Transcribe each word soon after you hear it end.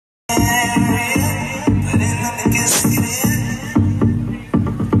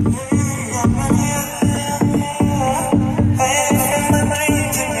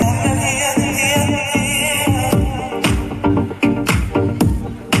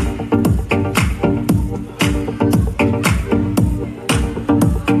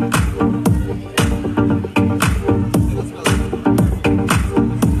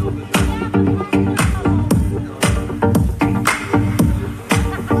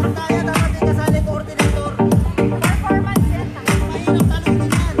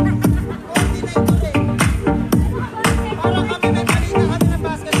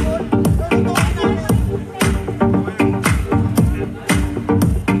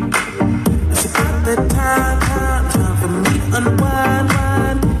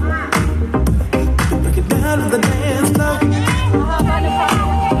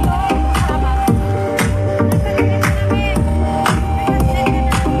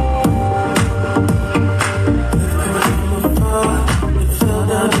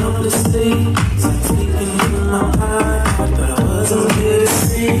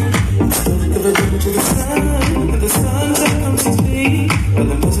but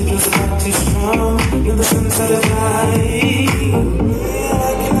the message was far too strong. You're the sunset of light.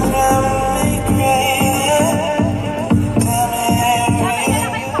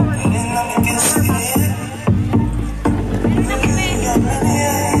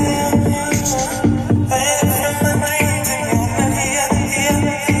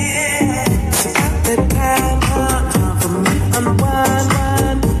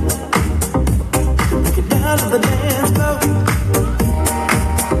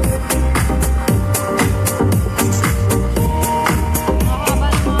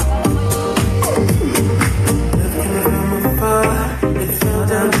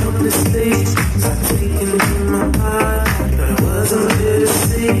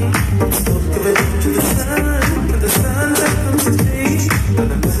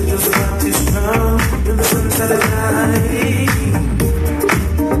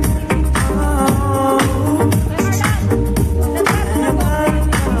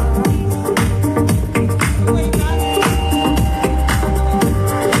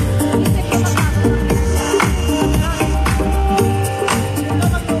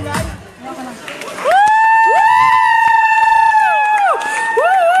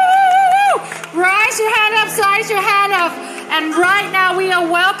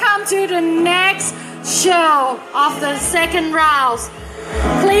 Second round.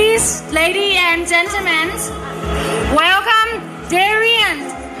 Please, ladies and gentlemen, welcome Darian.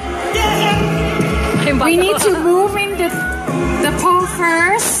 We need to move in the pool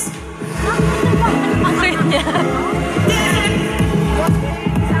first.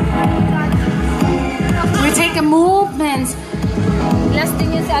 We take a movement. Last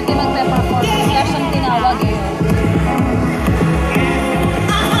thing is ate magpe-perform. Kaya siyang tinawag eh.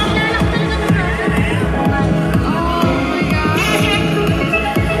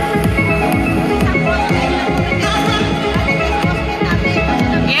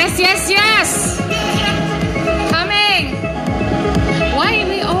 Yes, yes! Coming! Why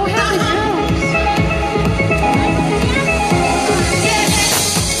we all have the drums?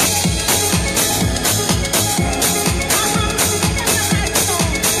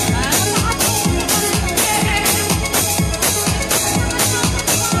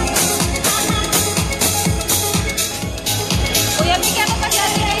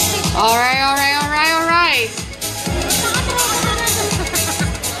 Alright.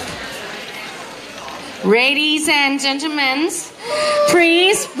 Ladies and gentlemen,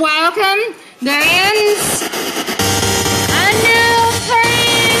 please welcome Darian's new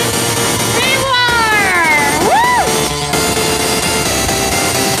friend, Reward! Woo!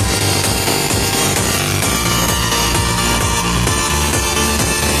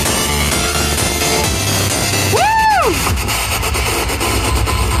 Woo!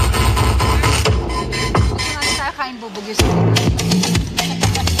 Tayo kain bubugis.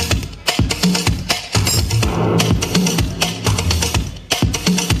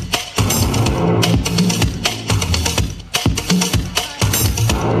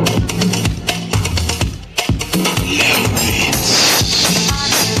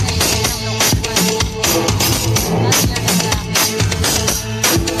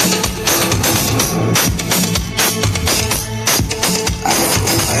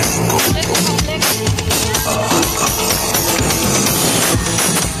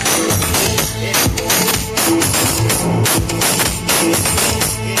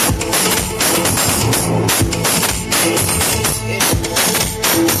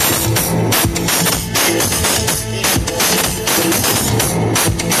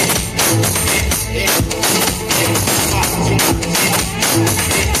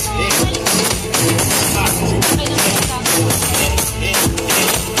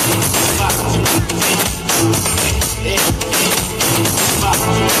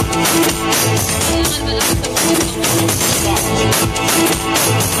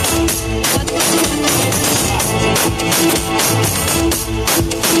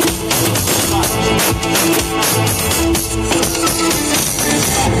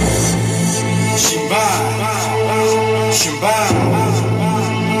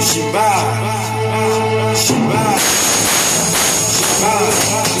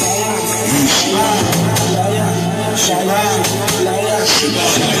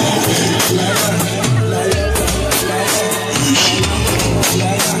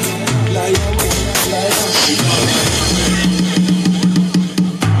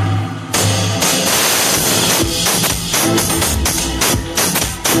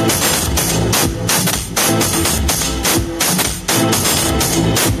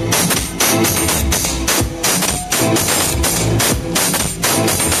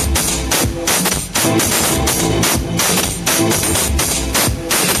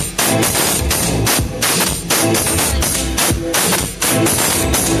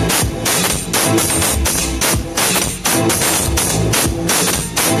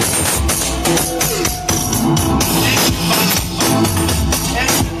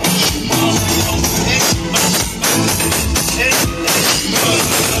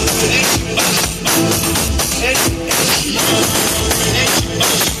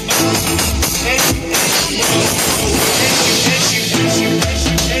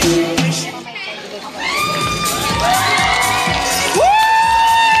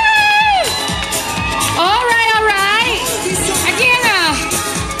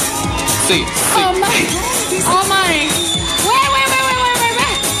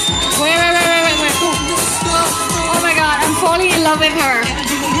 love with her.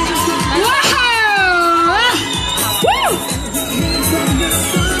 Wow! Woo!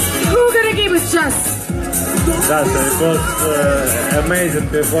 Who gonna give us just? That it was amazing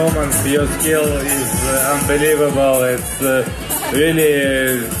performance. Your skill is unbelievable. It's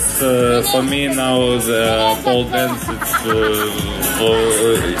really for me now the pole dance. It's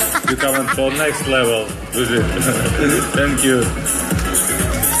you coming for next level with it. Thank you.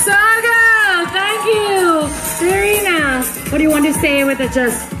 Saga, thank you. Serena, what do you want to say with it?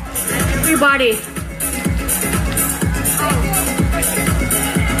 Just everybody.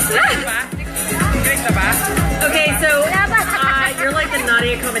 Okay, so you're like the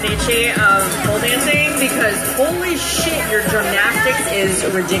Nadia Comaneci of pole dancing because holy shit, your gymnastics is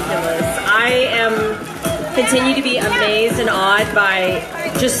ridiculous. I continue to be amazed and awed by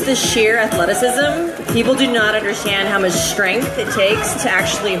just the sheer athleticism. People do not understand how much strength it takes to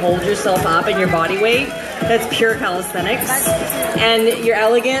actually hold yourself up in your body weight. That's pure calisthenics. And your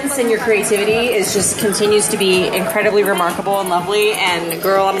elegance and your creativity is just continues to be incredibly remarkable and lovely. And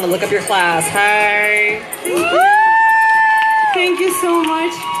girl, I'm gonna look up your class. Hi. Thank you so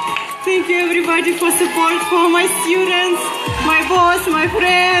much. Thank you everybody for support, for my students, my boss, my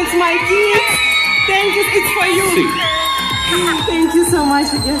friends, my kids. Thank you, it's for you. Thank you so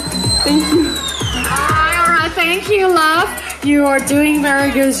much again. Thank you. Alright, thank you, love. You are doing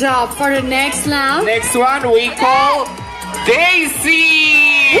very good job. For the next round. Next one we call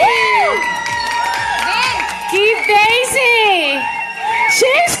Daisy. Woo! Keep Daisy.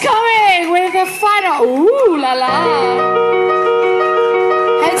 She's coming with the final. Ooh la la.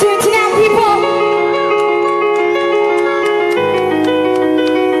 And to it now, people.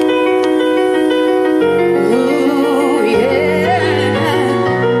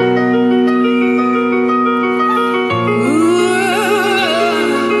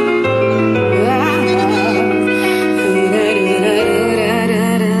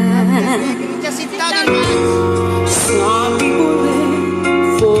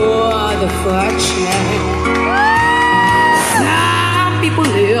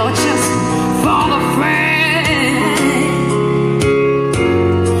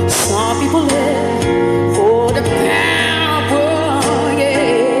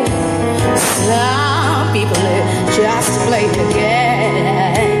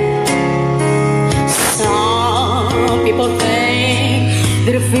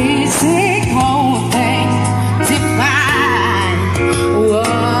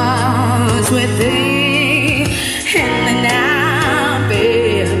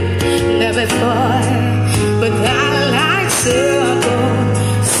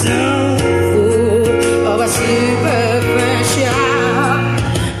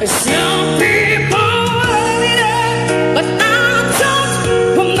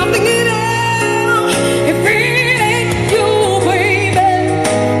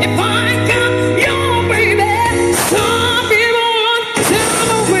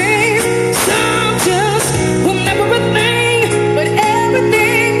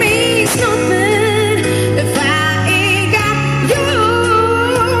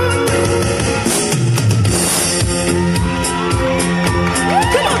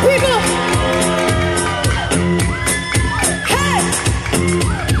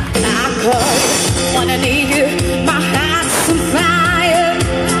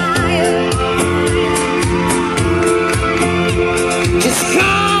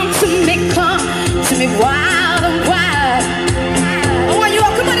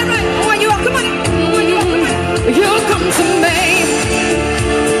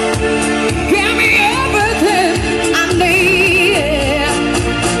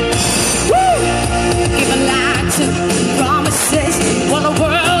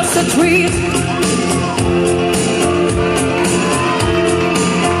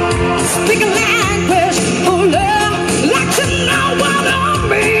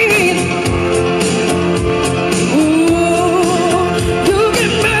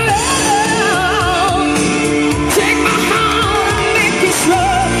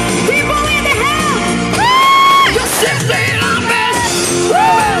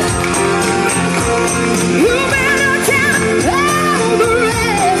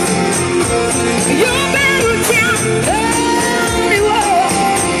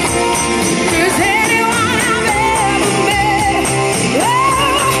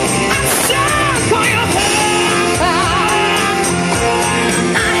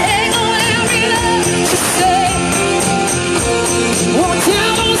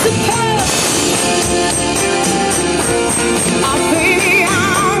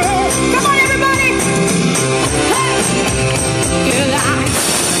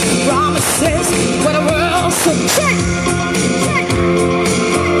 Promises, what a world so check.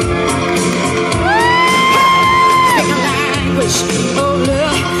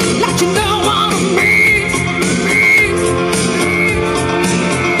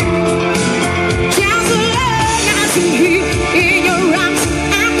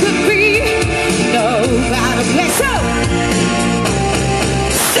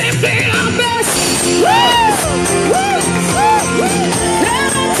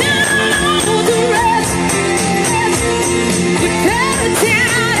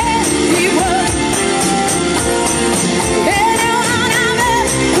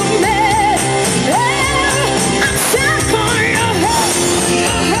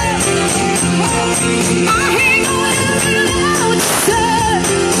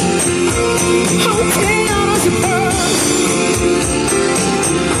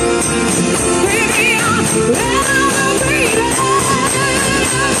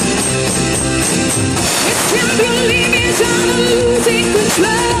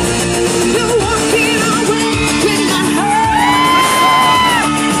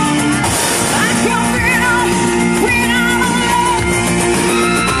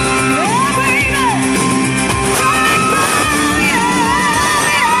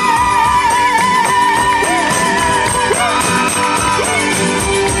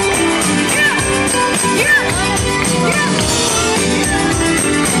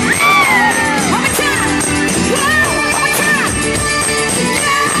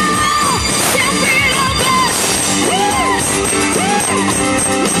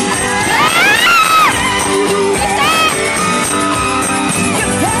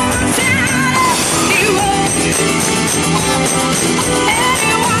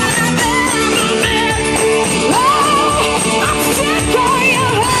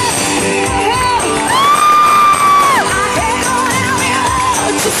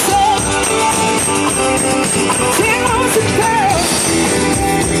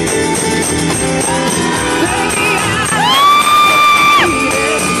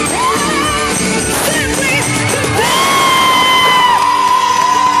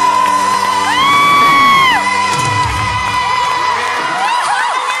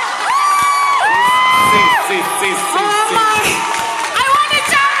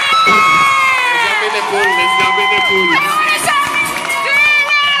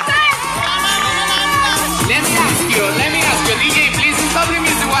 Let me ask you, DJ, please stop the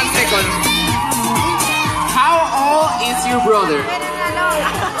music 1 second. How old is your brother?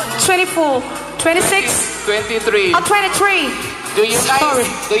 24, 26, 23. or 23. Do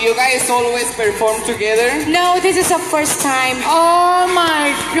you guys always perform together? No, this is the first time. Oh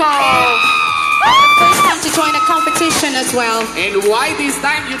my god. First time to join a competition as well. And why this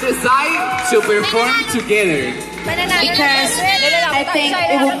time you decide to perform together? Because I think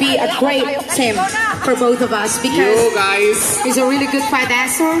it will be a great team for both of us. Because You guys. he's a really good fire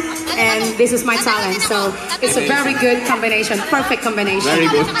dancer and this is my talent. So it's a very good combination, perfect combination. Very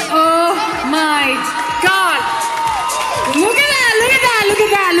good. Oh my god. Look at that, look at that, look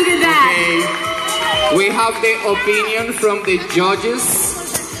at that, look at that. Okay. We have the opinion from the judges.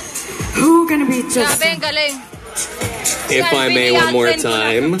 Who gonna be just? If I may one more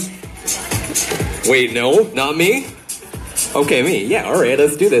time. Wait, no, not me? Okay, me. Yeah, alright,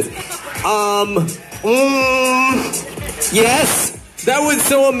 let's do this. Yes! That was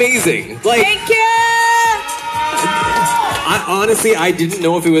so amazing. Like, Thank you! I didn't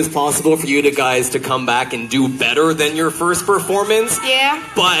know if it was possible for you guys to come back and do better than your first performance. Yeah.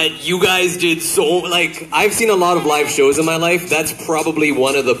 But you guys did so, like, I've seen a lot of live shows in my life. That's probably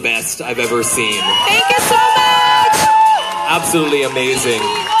one of the best I've ever seen. Thank you so much! Absolutely amazing.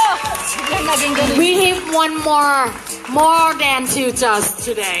 We need one more than two just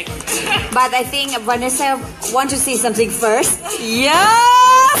today. But I think Vanessa wants to see something first.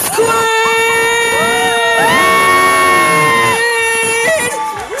 Yes,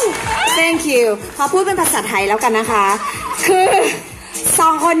 Thank you ขอพูดเป็นภาษาไทยแล้วกันนะคะ คือสอ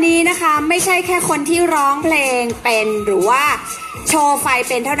งคนนี้นะคะไม่ใช่แค่คนที่ร้องเพลงเป็นหรือว่าโชว์ไฟเ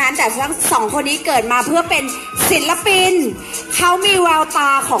ป็นเท่านั้นแต่ทั้งสองคนนี้เกิดมาเพื่อเป็นศิลปินเขามีแววตา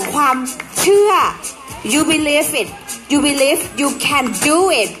ของความเชื่อ You believe it You believe you can do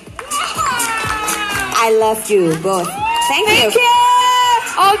it I love you both Thank you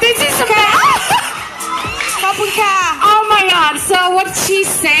Oh, this is the best! Oh my god, so what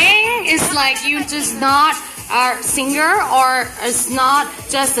she's saying is like you just not a singer or is not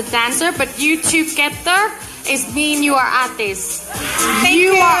just a dancer, but you together is mean you are artists.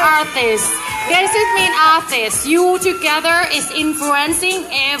 You are artists. This is mean artists. You together is influencing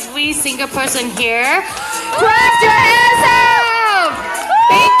every single person here. Clap your hands up!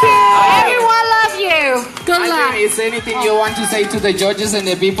 Thank you. Everyone love you. Good luck. Is there anything you want to say to the judges and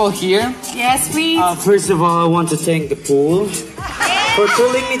the people here? Yes, please. First of all, I want to thank the pool for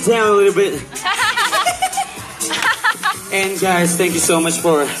cooling me down a little bit. And guys, thank you so much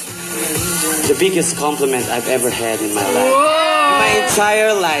for the biggest compliment I've ever had in my life. My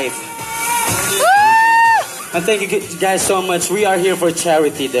entire life. And thank you guys so much. We are here for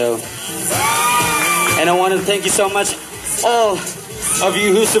charity though. And I want to thank you so much, all of you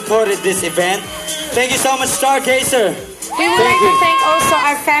who supported this event. Thank you so much, Stargazer. We would like to thank also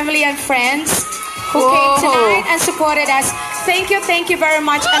our family and friends who came tonight and supported us. Thank you very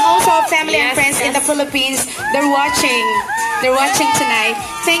much. And also our family and friends in the Philippines. They're watching tonight.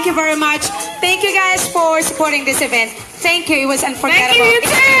 Thank you very much. Thank you guys for supporting this event. Thank you. It was unforgettable. Thank you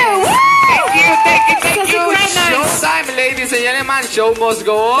too. Thank you. Showtime, ladies and gentlemen. Show must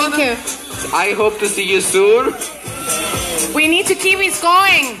go on. Thank you. I hope to see you soon. We need to keep it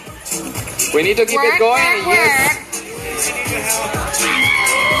going. We need to keep it going. Yes.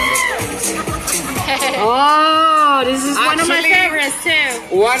 Oh, this is one of my Actually, favorites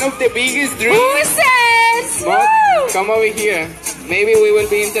too. One of the biggest dreams. Who says? But come over here. Maybe we will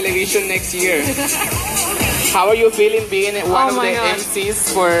be in television next year. How are you feeling being one of the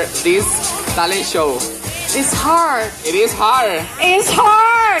MCs for this talent show? It's hard. It is hard. It's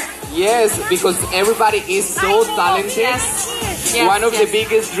hard. Yes, because everybody is so talented. Yes. One of the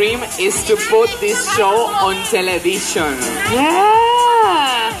biggest dreams is to put this show on television.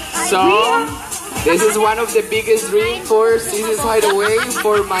 Yeah. So, this is one of the biggest dreams for Sisi's Hideaway,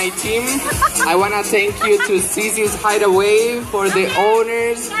 for my team. I want to thank you to Sisi's Hideaway, for the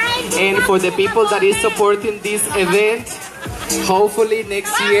owners, and for the people that is supporting this event. Hopefully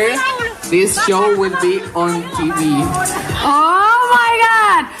next year, this show will be on TV. Oh my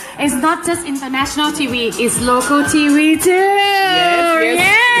God! It's not just international TV, it's local TV too.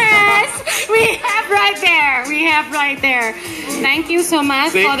 Yes. We have right clap right there. Thank you so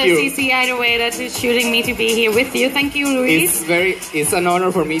much Thank for the you. CC Hideaway that is shooting me to be here with you. Thank you, Luis. It's an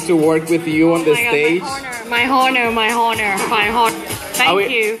honor for me to work with you on the Oh my God, stage. my honor.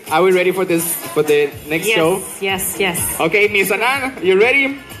 Thank you. Are we ready for the next show? Yes. Okay, Miss Anan, you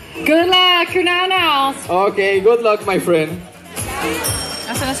ready? Good luck, Kunanos. Okay, good luck, my friend.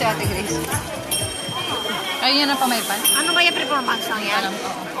 Nasaan na si Ate Grace? Ayun na pamaypan. Ano ba yung performance lang yan?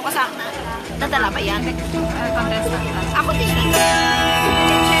 O kasi dadala ba yan? Ako din.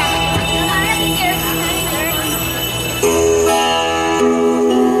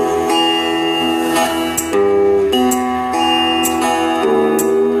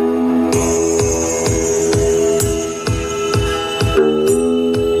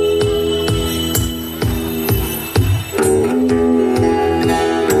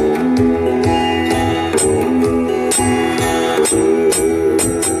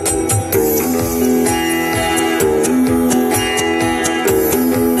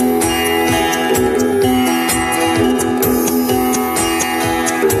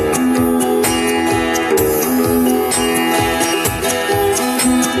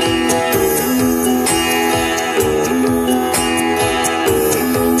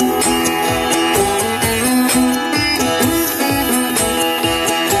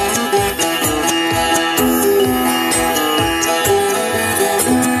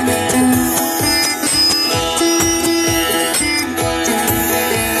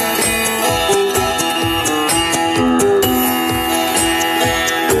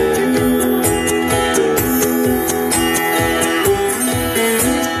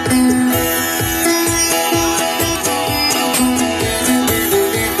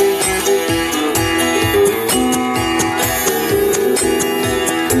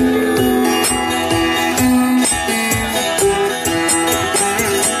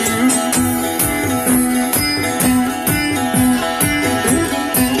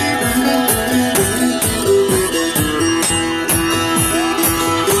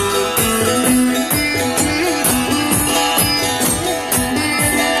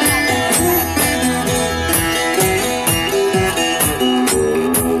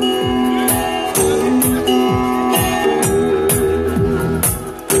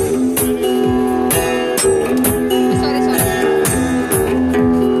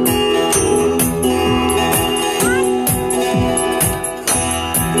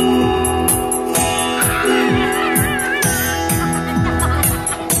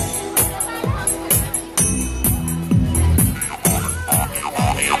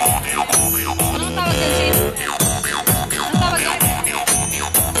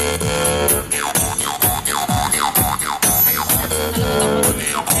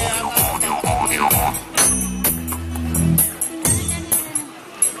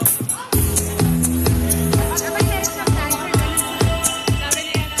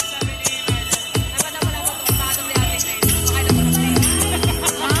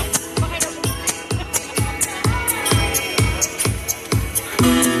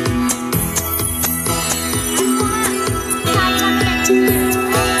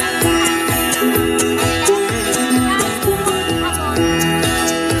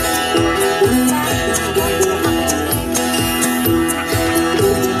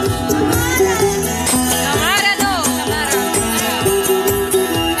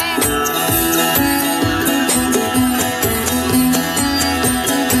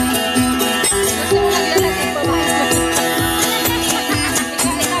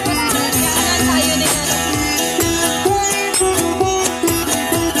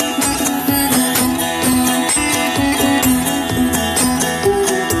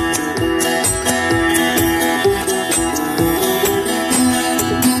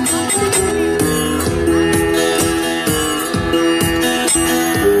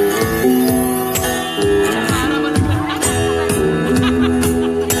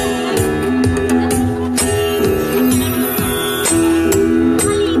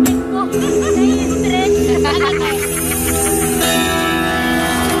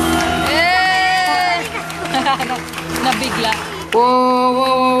 Nabigla.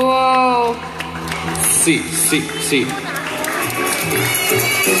 Whoa. Sí.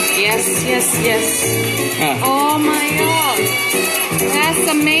 Yes. Oh my God. That's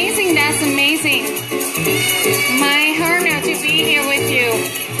amazing. My honor to be here with you.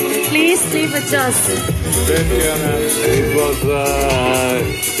 Please sleep with us. Thank you, Anna. It was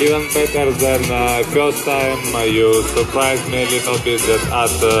even better than first time. You surprised me a little bit that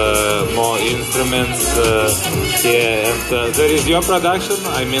add more instruments here. And there is your production.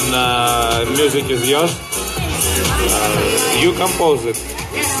 I mean, music is yours. You compose it.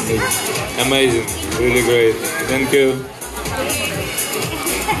 Amazing, really great. Thank you.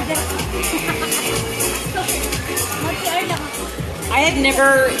 I had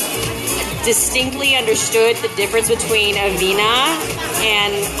never distinctly understood the difference between a vina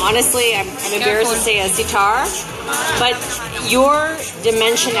and, honestly, I'm embarrassed to say a sitar, but your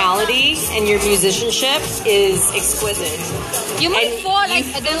dimensionality and your musicianship is exquisite. You might fall. I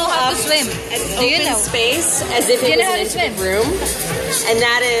don't know how to swim. Do you know? Space as if it was an intimate room, and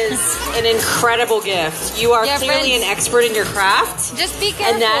that is an incredible gift. You are clearly an expert in your craft. Just be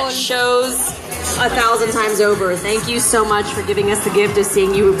careful. And that shows 1,000 times over. Thank you so much for giving us the gift of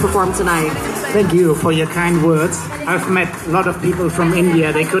seeing you perform tonight. Thank you for your kind words. I've met a lot of people from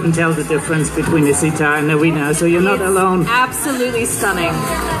India. They couldn't tell the difference between a sitar and a veena, so you're not alone. Absolutely stunning.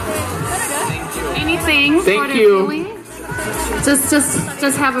 Anything Thank for the you. feeling?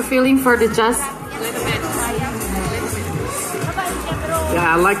 Just have a feeling for the judge.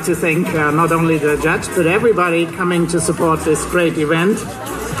 Yeah, I'd like to thank not only the judge, but everybody coming to support this great event.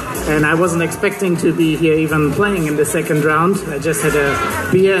 And I wasn't expecting to be here even playing in the second round. I just had a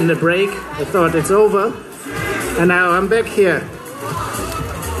beer and a break. I thought it's over. And now I'm back here.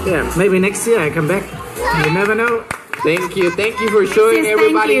 Yeah, maybe next year I come back. You never know. Thank you for showing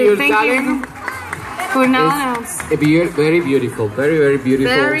everybody your talent. For now, Very beautiful, very beautiful.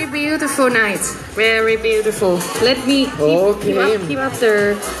 very beautiful night. Very beautiful. Let me keep up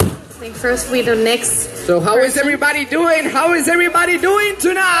the thing first with the next. So how is everybody doing? How is everybody doing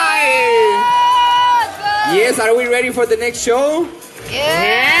tonight? Yes, are we ready for the next show?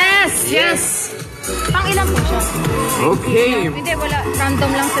 Yes. Pang ilan po siya? Okay. Hindi, wala. Random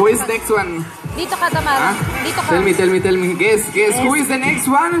lang. Who is next one? Dito ka, Tamara. Dito ka. Tell me. Guess. Who is the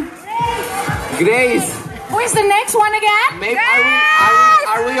next one? Grace. Who is the next one again? Maybe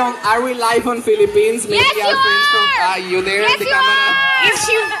are we live on Philippines? Maybe Yes, our you friends from are. you there Yes, in the you camera.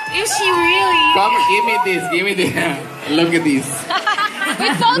 If she really. Come, give me this. Look at this.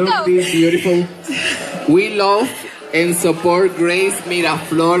 With photo. Look this beautiful. We love and support Grace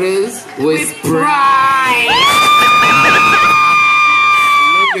Miraflores with pride.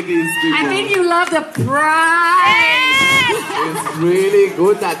 Look at these people. I think you love the prize. It's really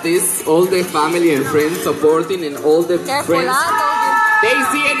good that this all the family and friends supporting and all the friends.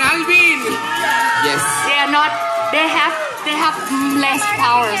 Daisy and Alvin. Yes. They are not. They have less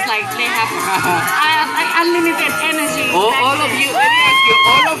powers. Like they have unlimited energy. All of you. Let me ask you.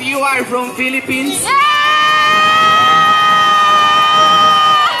 All of you are from Philippines.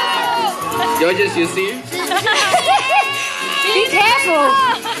 Judges, you see? Be careful.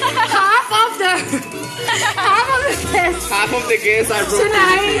 Half of the guests are from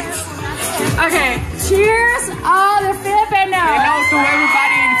tonight. Philippines. Okay. Cheers, all the Filipinos. Hello to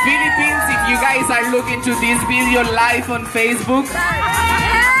everybody in Philippines. If you guys are looking to this video live on Facebook,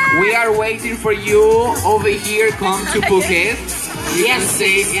 we are waiting for you over here. Come to Phuket. You can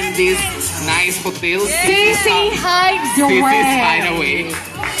stay in this nice hotel. Sissy Hideaway.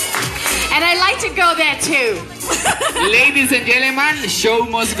 And I like to go there too. Ladies and gentlemen, show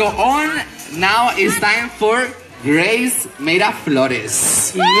must go on. Now it's time for Grace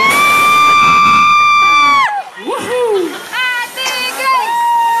Miraflores. Woohoo!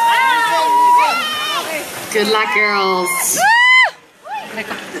 Good luck, girls.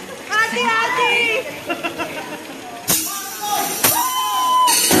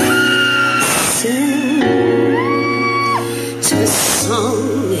 To a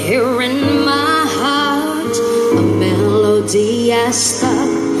song here in my heart, a melody I stop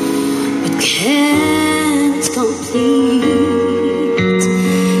but can't complete.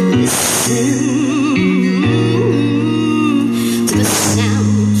 Listen to the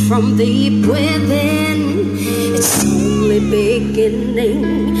sound from deep within. It's only beginning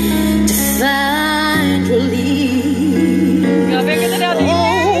to find relief.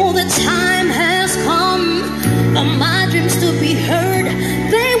 Oh, the time has come for my dreams to be heard.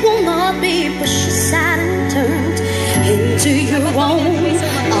 They will not be pushed aside and turned into your own,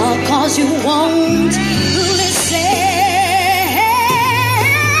 all cause you won't listen.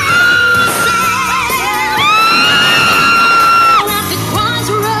 At the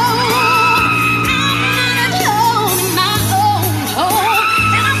crossroad, I'm not alone in my own home,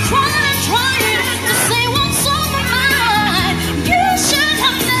 and I'm trying to say what's on my mind. You should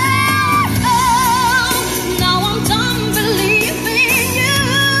have known. Now I'm done believing you.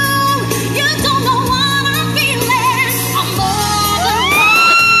 You don't know what I'm feeling. I'm more than what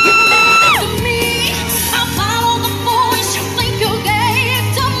you meant to me.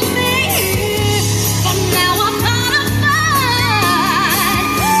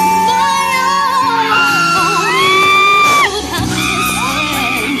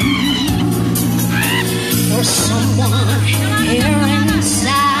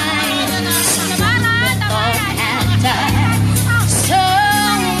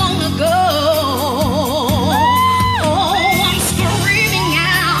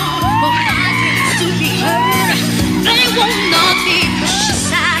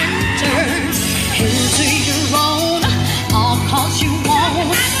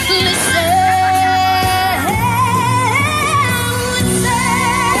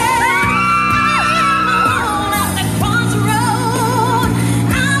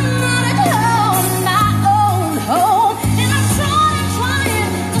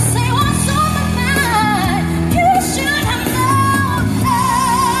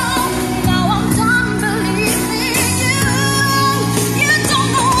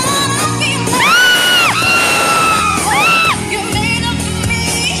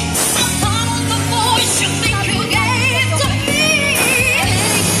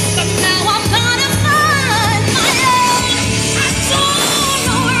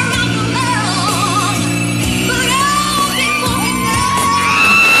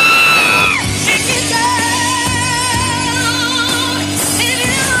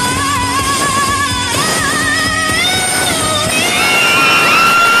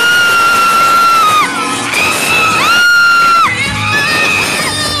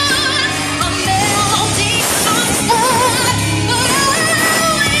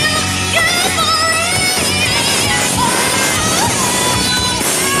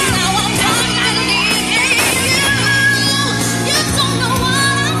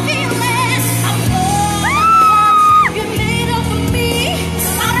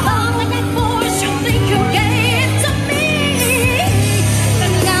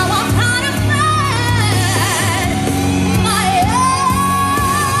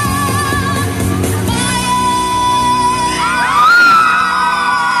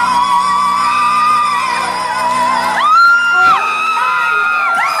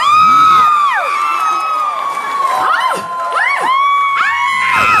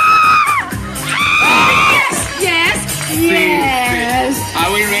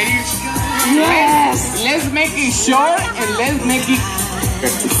 short and let's make it.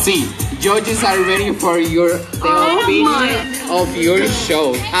 See, judges are ready for the opinion of your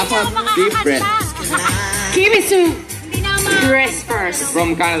show. Have a deep breath. Give it to Grace first.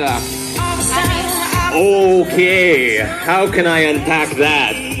 From Canada. Okay, how can I unpack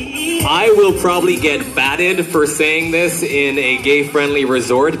that? I will probably get batted for saying this in a gay-friendly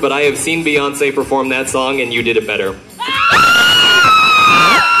resort, but I have seen Beyonce perform that song and you did it better.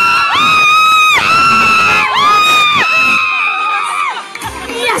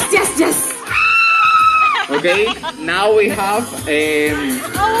 Yes. Okay, now we have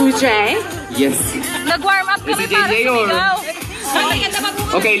Who's Jay? yes. Nag-warm up Is kami it para JJ or? sumigaw.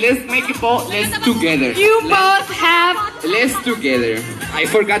 Okay, let's make it let's together. You both have. Let's together. I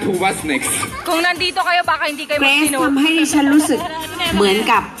forgot who was next. Kung nandito kayo, baka hindi kayo เกรซ mag-sino. ทำให้ดิฉันรู้สึกเหมือน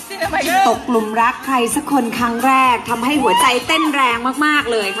กับตกหลุมรักใครสักคนครั้งแรกทำให้หัวใจเต้นแรงมาก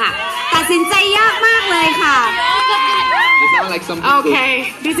ๆเลยค่ะตัดสินใจยากมากเลยค่ะ It sounds like something good. Okay,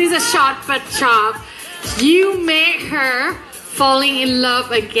 this is a short but sharp. You make her falling in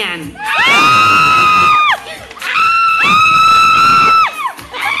love again.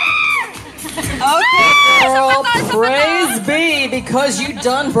 Okay, girl, praise be because you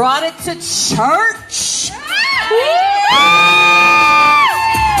done brought it to church.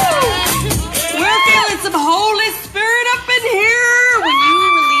 We're feeling some Holy Spirit up in here. When you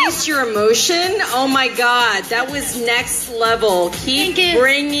released your emotion, oh my God, that was next level. Keep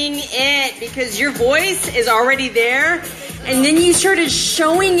bringing it because your voice is already there. And then you started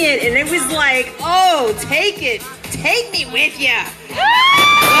showing it and it was like, oh, take it. Take me with you.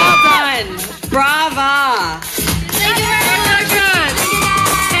 Well done. Brava. Thank you very much.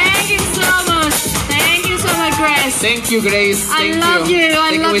 Thank you so much. Thank you so much, Grace. Thank you, Grace. I Thank love you.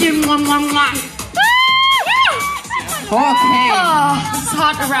 I Take it love with- you. Mwah, mwah, mwah. Okay. Oh, it's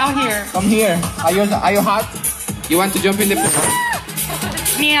hot around here. Come here. Are you hot? You want to jump in the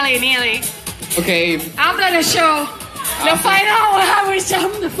Nearly. Okay. After the show, the final one, I will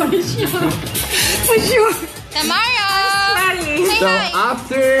jump for the show. For sure. Tamara! Say So hi.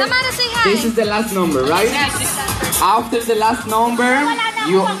 after Tamara, say hi. this is the last number, right? After the last number,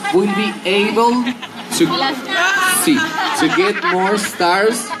 you will be able to get more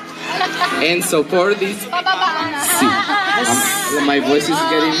stars and support this. My voice is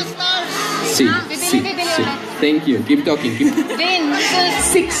getting. See. Thank you. Keep talking. Vin,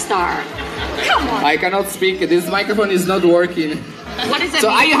 6-star. Come on. I cannot speak. This microphone is not working. What is it? So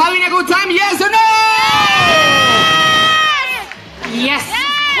are you having a good time? Yes or no? Yes.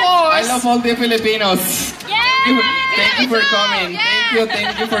 Of course. I love all the Filipinos. Thank you for coming.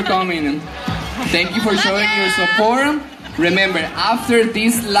 Thank you for coming. Thank you for showing your support. Remember, after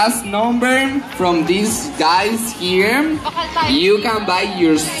this last number from these guys here, you can buy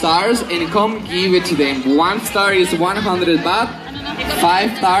your stars and come give it to them. 1 star is 100 baht.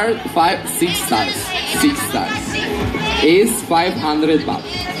 6 stars is 500 baht.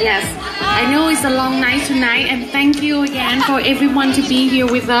 Yes, I know it's a long night tonight, and thank you again for everyone to be here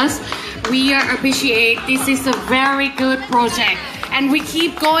with us. We appreciate this is a very good project, and we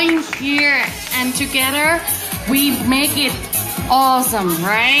keep going here, and together we make it awesome,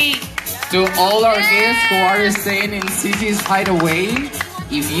 right? To all our guests who are staying in City's Hideaway,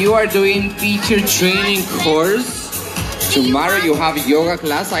 if you are doing teacher training course, tomorrow you have yoga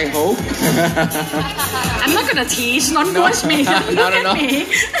class, I hope. I'm not gonna teach, don't watch me. No. Look at me.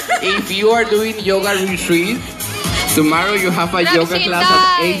 If you are doing yoga retreat, tomorrow you have a yoga class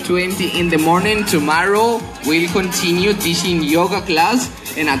at 8:20 in the morning. Tomorrow we'll continue teaching yoga class,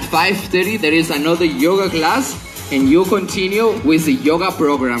 and at 5:30 there is another yoga class, and you continue with the yoga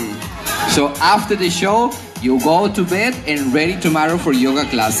program. So after the show, you go to bed and ready tomorrow for yoga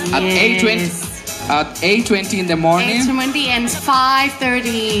class at 8:20 in the morning. 8:20 and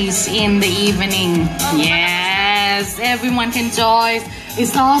 5:30 in the evening. Yes, everyone can join.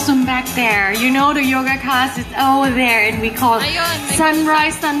 It's awesome back there. You know the yoga class is over there, and we call it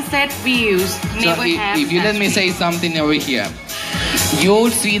sunrise sunset views. So if you let me say something over here,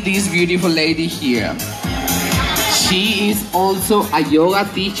 you'll see this beautiful lady here. She is also a yoga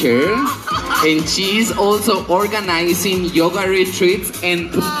teacher, and she is also organizing yoga retreats and.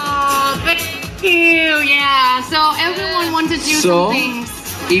 Yeah, so everyone wants to do something.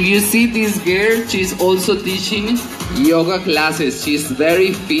 If you see this girl, she's also teaching yoga classes. She's very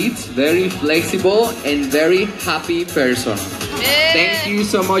fit, very flexible, and very happy person. Thank you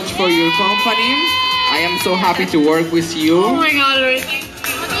so much for your company. I am so happy to work with you. Oh my God,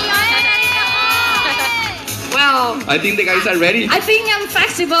 Well, I think the guys are ready. I think I'm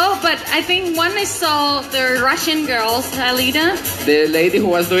flexible, but I think when I saw the Russian girls, Alida. The lady who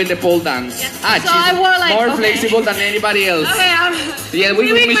was doing the pole dance. Ah, So she's I wore like, more okay. flexible than anybody else. Okay, Yeah,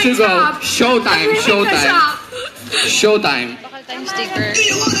 we removing should my go. top. Showtime, Removing my showtime. top. Showtime. Bakal tayong sticker.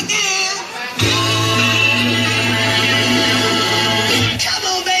 Come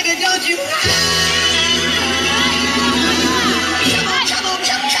on, baby, don't you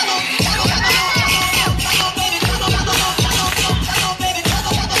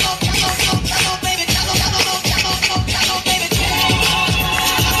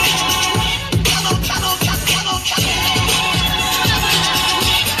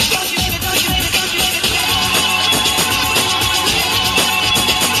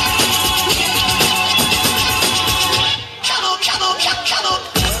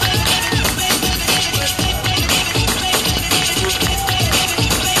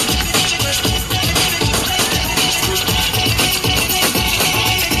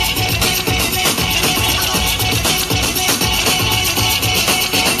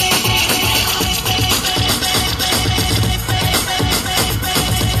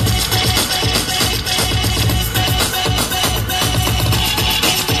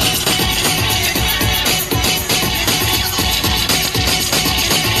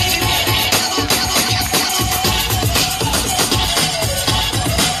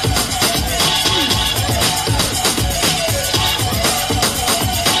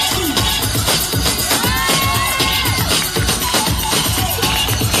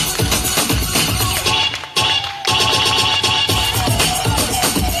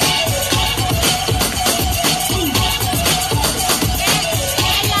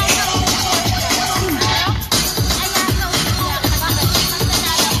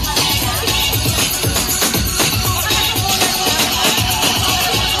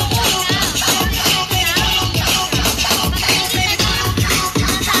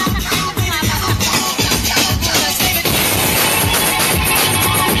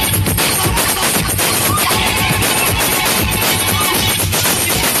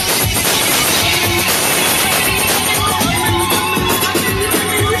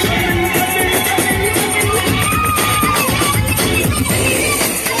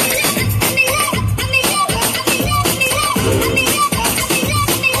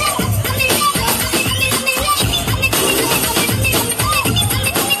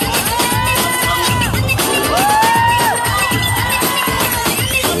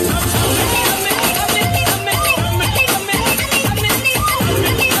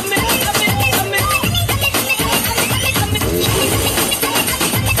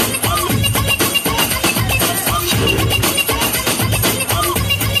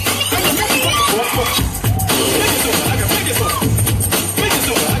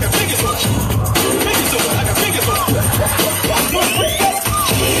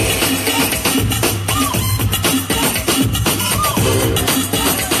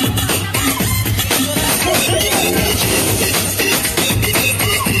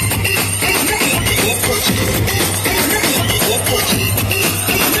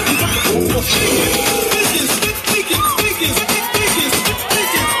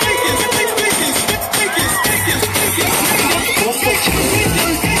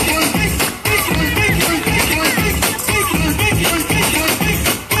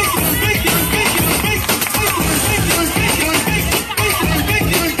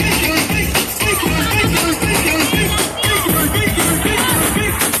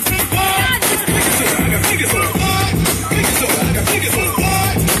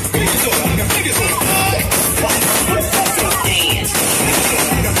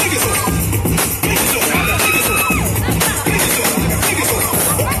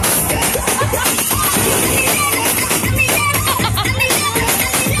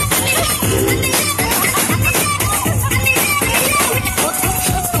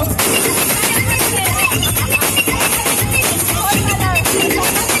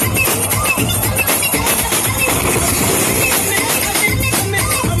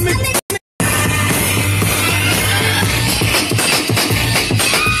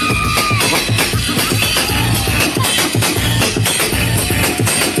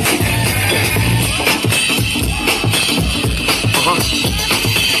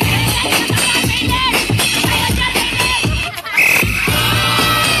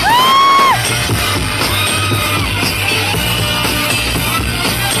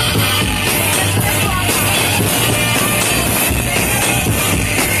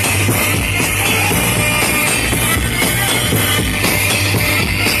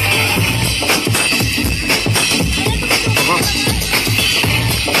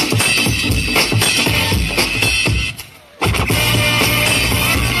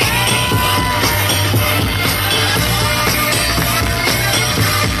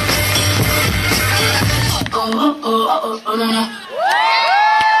oh no no.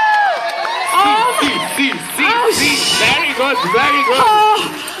 See. Very good, very good.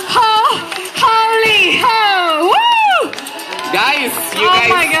 Holy ho! Woo! Guys, you Oh guys.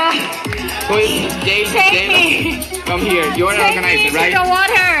 my god. Who is Jay? Take me. Come here. You're an Take organizer, me right? to the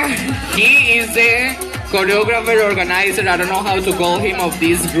water. He is the choreographer, organizer. I don't know how to call him of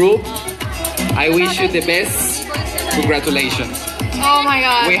this group. I wish you the best. Congratulations. Oh my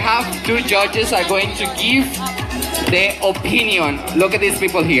god. We have 2 judges are going to give the opinion. Look at these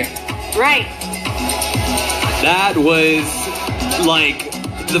people here. Right. That was like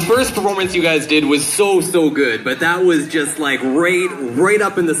the first performance you guys did was so good, but that was just like right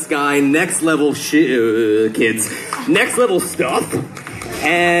up in the sky, next level shit, kids, next level stuff.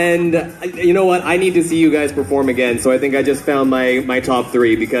 And you know what? I need to see you guys perform again. So I think I just found my top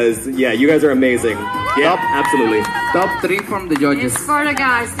 3 because yeah, you guys are amazing. Yeah, absolutely. Top 3 from the judges. It's for the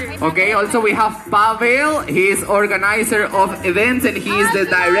guys. Okay, also we have Pavel. He is organizer of events and he is the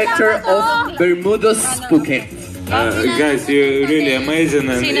director of Bermuda's Phuket. Guys, you're really amazing,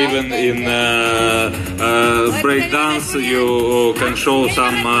 and even in breakdance you can show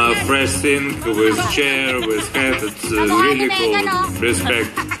some fresh thing with chair, with head. It's really cool. Respect.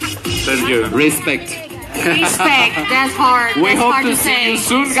 Thank you. Respect. Respect. That's hard. We That's hope hard to to see say. you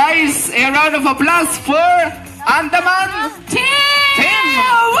soon, guys. A round of applause for Andaman Team!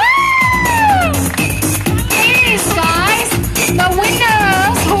 Woo! Please, guys, the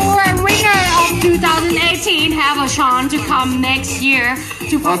winners who are winner of 2018 have a chance to come next year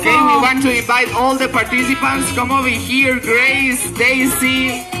to perform. Okay, we want to invite all the participants. Come over here, Grace,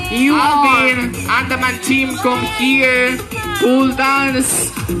 Daisy, Alvin, Andaman team, come here. Pool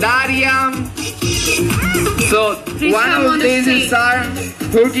dance, Daria. So Please one come of on the these stage. are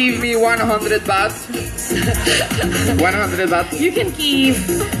who give me 100 baht. 100 baht. You can keep.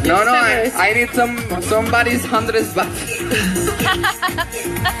 No, I need somebody's 100 baht.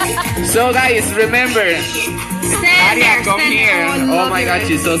 So guys, remember, Daria, come here. Oh my God,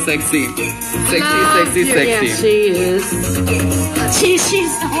 she's so sexy. Sexy. Yes, she is.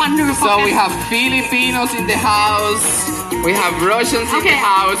 She's wonderful. So we have Filipinos in the house. We have Russians in the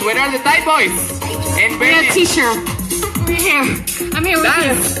house. Where are the Thai boys? And We have Bernie. teacher. We're here. I'm here with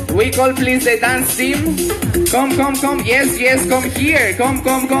Dance. We call please the dance team. Come. Yes, come here. Come. you.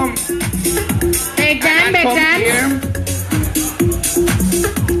 Big And dance, big come dance. here.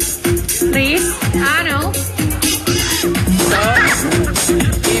 Please. I know. So,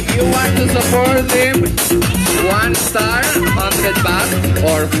 if you want to support them, 1 star, 100 baht,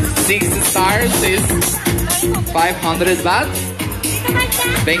 or 6 stars is 500 baht.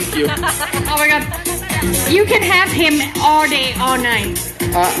 Thank you. Oh my god. You can have him all day, all night.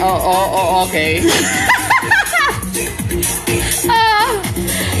 Okay.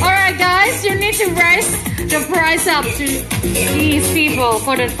 Alright guys, you need to raise the price up to these people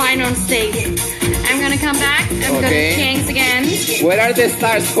for the final stage. I'm gonna come back. I'm gonna change again. Where are the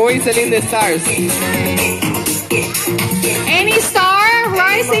stars? Who is selling the stars? Any star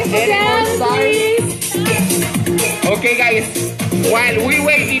rising for them, please. Okay guys, while we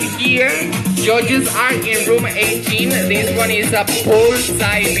waiting here, judges are in room 18. This one is a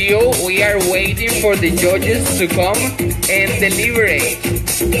poolside view. We are waiting for the judges to come and deliberate.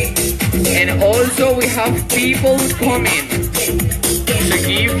 And also we have people coming to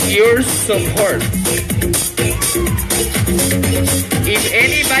give your support. If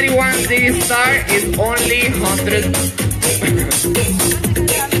anybody wants this star, it's only 100.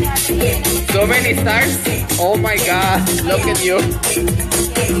 So many stars? Oh my God, look at you.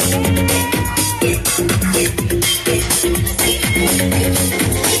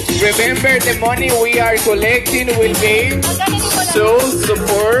 Remember, the money we are collecting will be to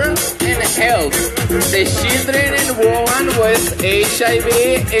support and help the children and women with HIV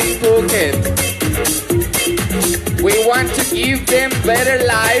in Phuket. We want to give them better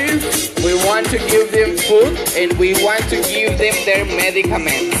life, we want to give them food, and we want to give them their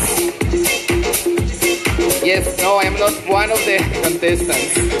medicaments. Yes, no, I'm not one of the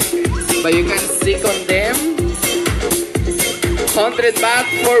contestants, but you can stick on them. 100 baht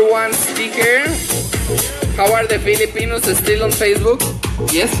for 1 sticker. How are the Filipinos still on Facebook?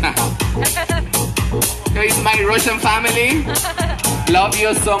 Yes. Here is my Russian family. Love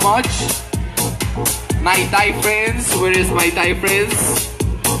you so much. My Thai friends. Where is my Thai friends?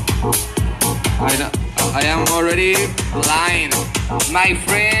 I am already lying. My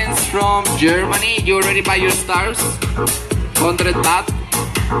friends from Germany. You already buy your stars? 100 baht.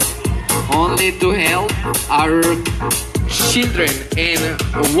 Only to help our children and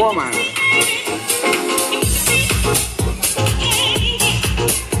women.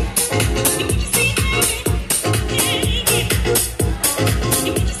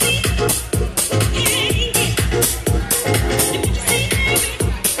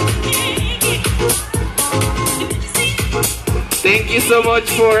 so much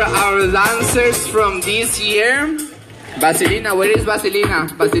for our dancers from this year. Vaselina, where is Vaselina?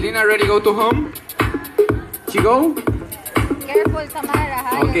 Vaselina ready to go to home? She go? Careful,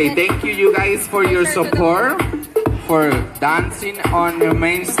 Tamara. Okay, thank you guys for your support, for dancing on the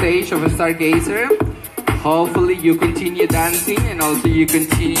main stage of Stargazer. Hopefully you continue dancing and also you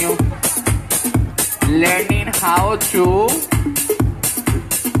continue learning how to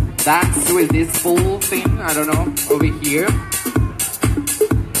dance with this full thing, I don't know, over here.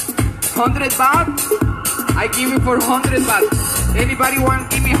 100 baht? I give you for 100 baht. Anybody want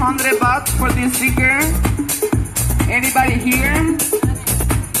to give me 100 baht for this sticker? Anybody here?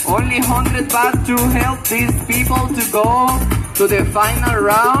 Only 100 baht to help these people to go to the final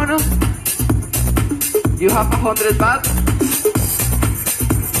round. You have 100 baht?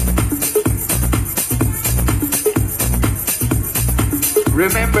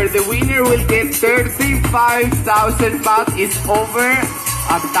 Remember, the winner will get 35,000 baht. It's over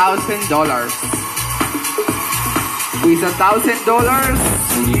 $1,000. With $1,000,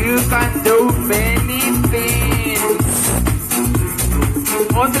 you can do many things.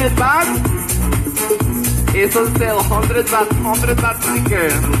 100 baht? It's on sale. 100 baht. 100 baht sticker.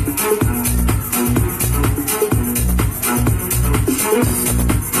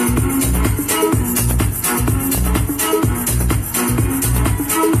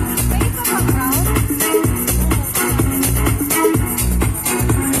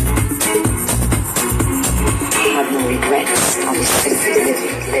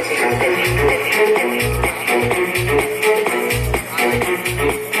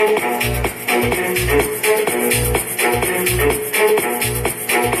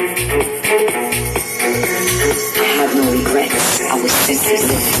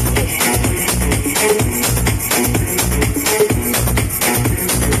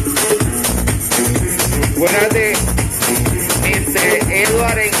 What are they? Mr.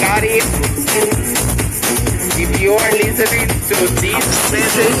 Edward and Gary, if you are listening to this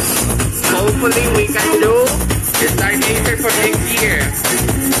message, hopefully we can do the Stargazer for next year.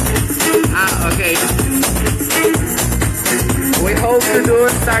 Okay. We hope to do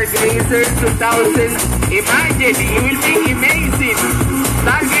Stargazer 2000. Imagine, it will be amazing.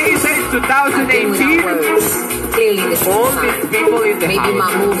 Stargazer 2018. Clearly this all these people in the Maybe house.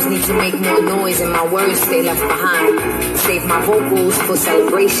 my moves need to make more noise and my words stay left behind. Save my vocals for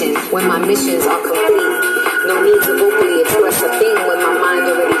celebration when my missions are complete. No need to vocally express a thing when my mind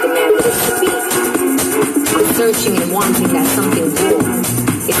already demanded it to be. I'm searching and wanting that something more.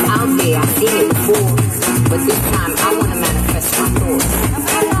 It's out there, I've seen it before. But this time I want to manifest my thoughts.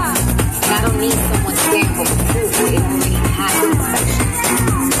 And I don't need someone's stamp of approval. It already has perfection.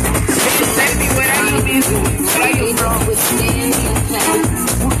 Tell me, where are you from? Where are you from?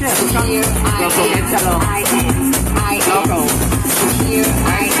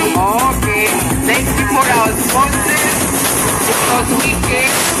 Okay, thank you for our sponsors, because we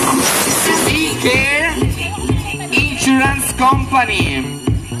care Insurance Company.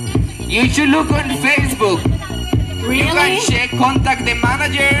 You should look on Facebook. Really? You can check, contact the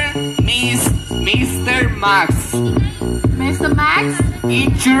manager, Mr. Max. Mr. Max?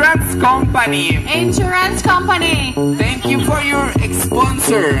 Insurance Company. Insurance Company. Thank you for your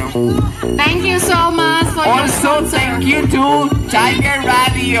sponsor. Thank you so much for your Also, sponsor. thank you to Tiger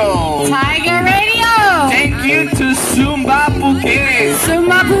Radio. Tiger Radio. Thank you to Zumba Phuket.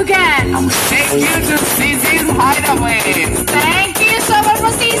 Zumba Phuket. Thank you to CC's Hideaway. Thank you so much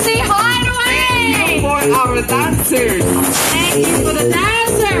for CC Hideaway. Thank you for our dancers. Thank you for the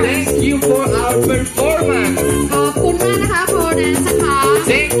dancers. Thank you for our performance. ขอบคุณมากนะคะโปรแดนซ์นะคะ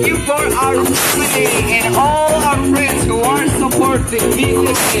Thank you for our family and all our friends who are supporting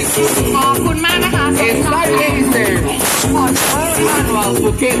businesses. ขอบคุณมากนะคะสำหรับ Stargazer Annual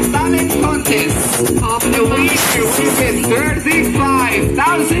Phuket Talent Contest. The winner will get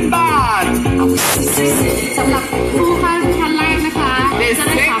 35,000 baht. สำหรับผู้เข้าขั้นแรกนะคะ The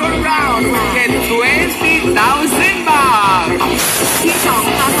second round will get 20,000 baht. ที่สองน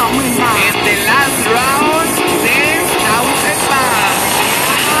ะคะ 20,000 บาท And the last round 10,000 baht.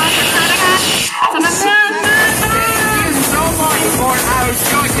 สำหรับเรื่อง Thank you so much for our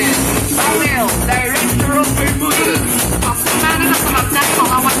judges. Pavel, Director of Bermudas. ขอบคุณมากนะคะสำหรับจัดของ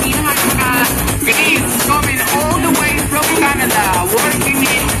เราวันนี้นะคะกรรมการ Chris coming all the way from Canada, working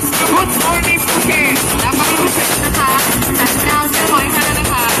in Good Morning Phuket. แล้วก็รู้สึกนะคะจากดาวเจ้าพอยค่ะนะ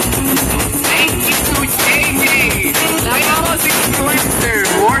คะ Thank you to JJ, famous influencer,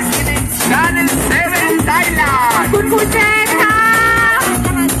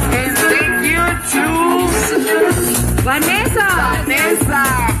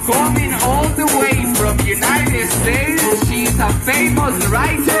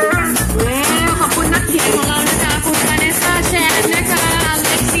 writer. แล้วขอบคุณนักเขียนของเรานะคะคุณวานิสซาแชนนะคะอเ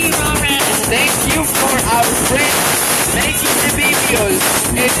ล็กซี่โรเรน Thank you for our friends making the videos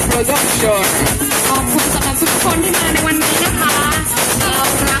and production. ขอบคุณสำหรับทุกคนที่มาในวันนี้นะคะเรา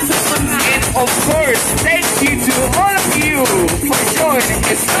รักทุกคนค่ะ And of course, thank you to all of you for joining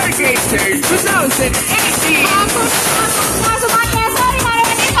Stargazer 2018. ขอบคุณค่ะสมาชิกที่มาใน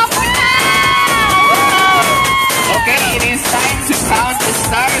วันนี้ขอบคุณค่ะ Okay, it is time to count the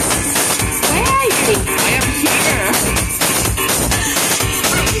stars. Where are you? I am here.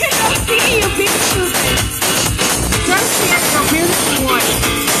 I cannot see you, big stupid. Just here from music one.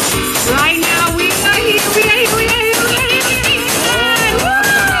 Right now, we are here, we are here, we are here, we are here, we are here.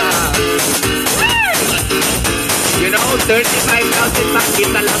 You know, 35,000 baht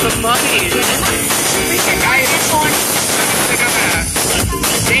is a lot of money.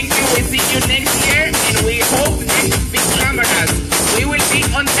 Thank you, we see you next year, and we hope next big cameras we will be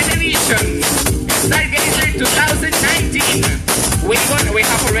on television. Stargazer 2019. We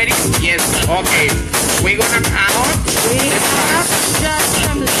have already? Yes, okay. We're gonna count. We have just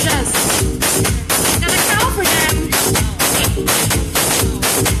from the chest. Gonna count for them.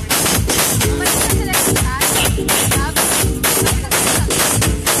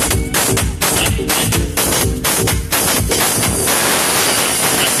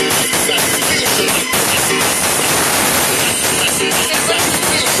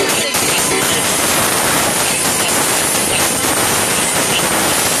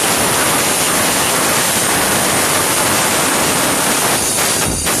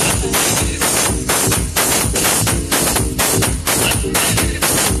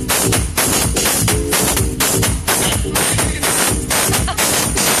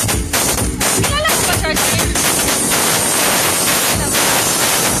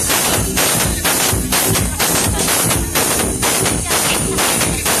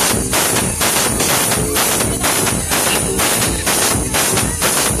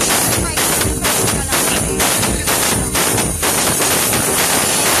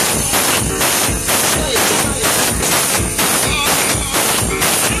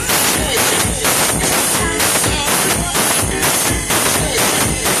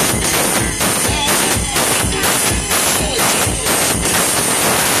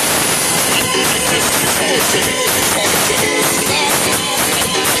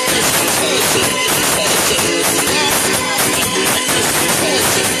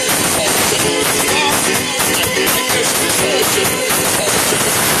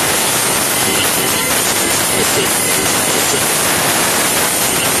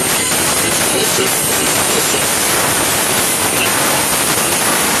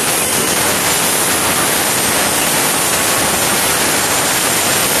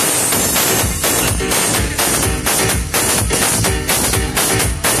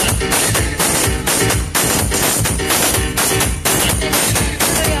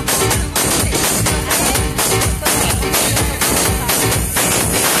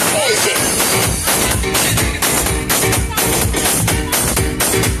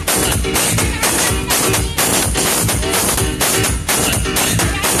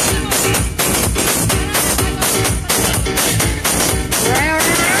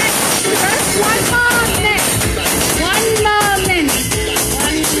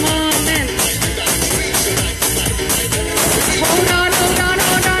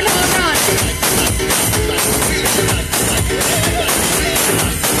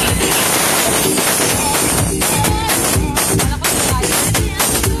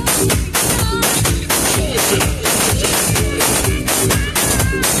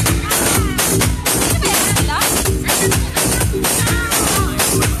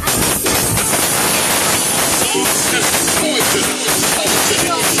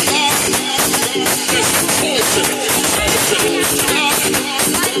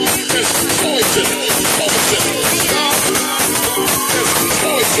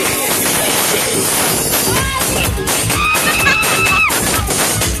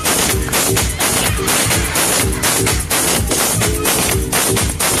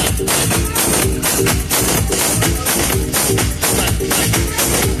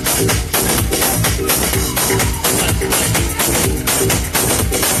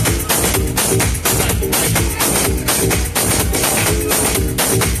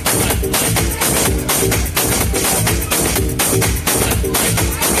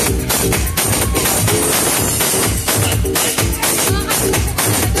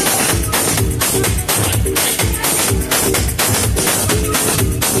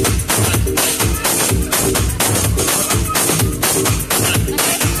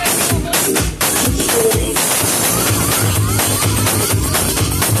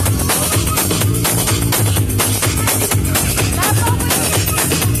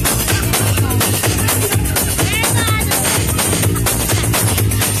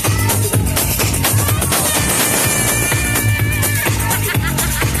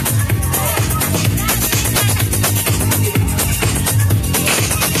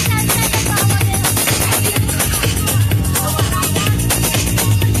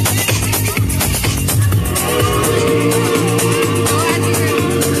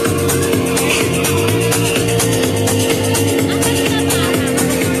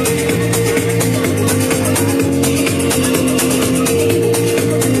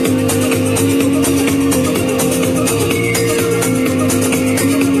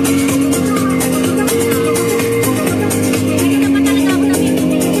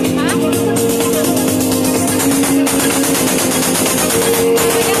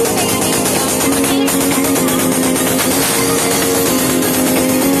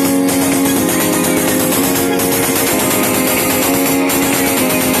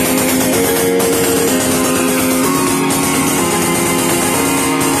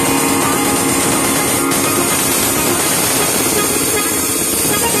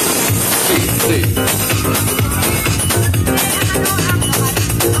 see.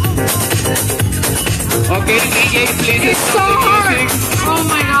 Okay, DJ, please It's so stop the hard. music. Oh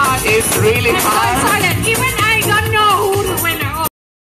my god. It's really I'm so hard. excited. Even